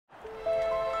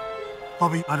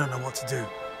Bobby, I don't know what to do.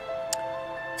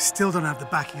 Still don't have the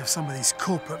backing of some of these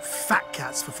corporate fat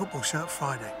cats for Football Shirt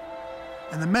Friday.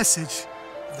 And the message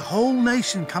of the whole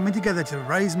nation coming together to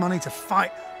raise money to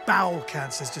fight bowel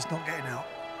cancer is just not getting out.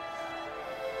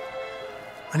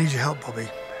 I need your help, Bobby.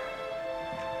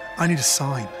 I need a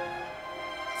sign.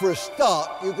 For a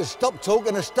start, you can stop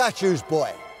talking to statues,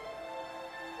 boy.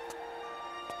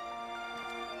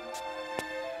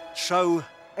 So,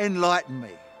 enlighten me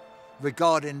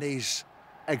regarding these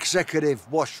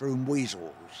executive washroom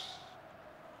weasels.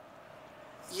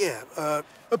 Yeah,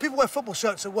 when people wear football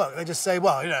shirts at work, they just say,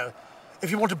 well, you know,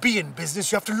 if you want to be in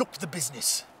business, you have to look to the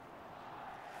business.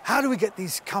 How do we get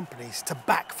these companies to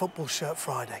back Football Shirt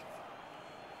Friday?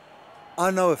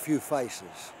 I know a few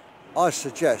faces. I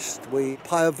suggest we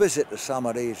pay a visit to some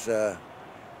of these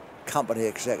company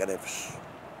executives.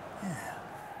 Yeah.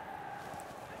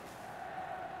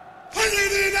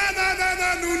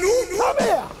 Come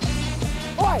here!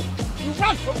 Oi! You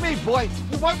run from me, boy!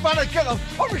 You won't run again, I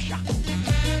promise you!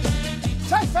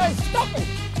 Say, stop it!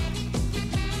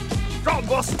 Drop,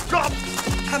 boss, drop!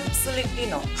 Absolutely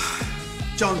not.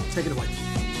 John, take it away.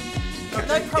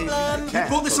 No problem. You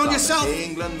brought this on yourself.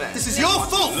 This is your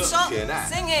fault. Stop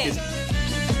singing.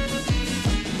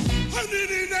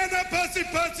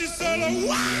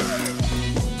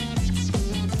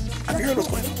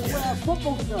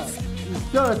 Football shirt.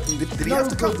 Dirty. Did he have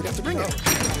to come? Did he have to bring it?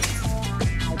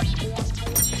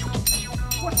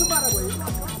 What's the matter with you?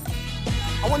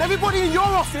 I want everybody in your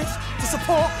office to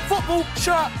support Football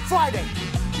Shirt Friday.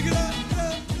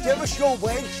 Give us your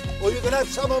wedge, or you can have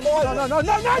some of mine. No.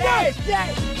 Yes.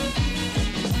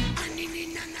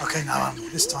 OK, now,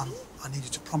 this time, I need you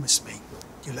to promise me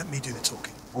you let me do the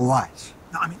talking. All right.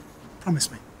 No, I mean, promise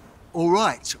me. All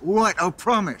right, I'll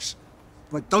promise.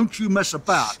 But don't you mess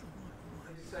about.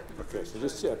 OK, so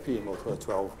just set a PMO for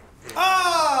 12.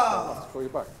 Ah! Call you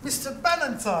back. Mr.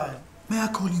 Ballantyne. May I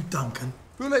call you Duncan?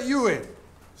 Who let you in?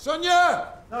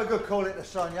 Sonia! No good calling it to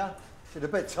Sonia. She's a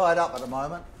bit tied up at the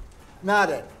moment. Now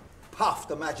then, Puff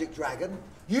the Magic Dragon,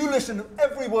 you listen to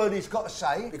every word he's got to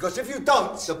say, because if you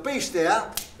don't, the beast there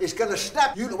is going to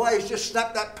snap you the way he's just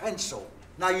snapped that pencil.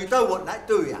 Now, you don't want that,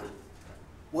 do you?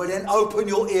 Well, then open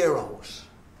your ear holes.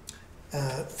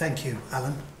 Thank you,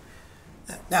 Alan.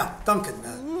 Now, Duncan,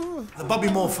 the Bobby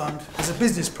Moore Fund has a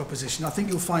business proposition I think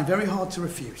you'll find very hard to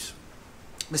refuse.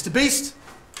 Mr. Beast?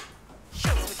 Show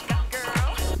us what you got,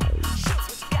 girl. Show us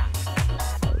what you got.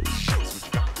 Show us what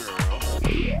you got,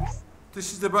 girl.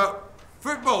 This is about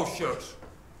football shirts.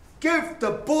 Give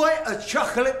the boy a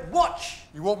chocolate watch.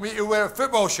 You want me to wear a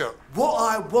football shirt? What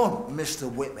I want, Mr.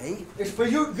 Whitney, is for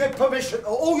you to get permission to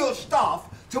all your staff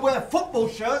to wear football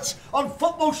shirts on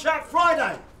Football Shirt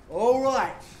Friday. All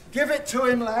right, give it to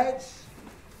him, lads.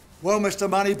 Well, Mr.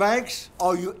 Moneybags,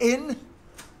 are you in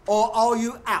or are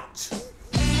you out?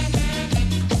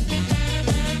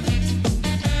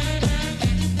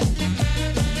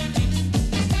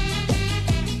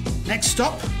 Next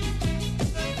stop.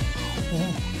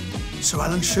 Oh, Sir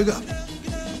Alan Sugar.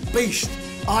 Beast,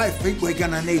 I think we're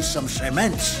gonna need some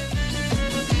cement.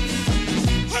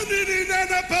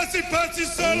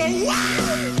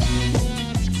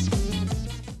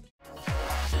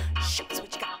 Show us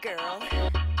what you got, girl.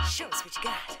 Show us what you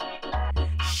got.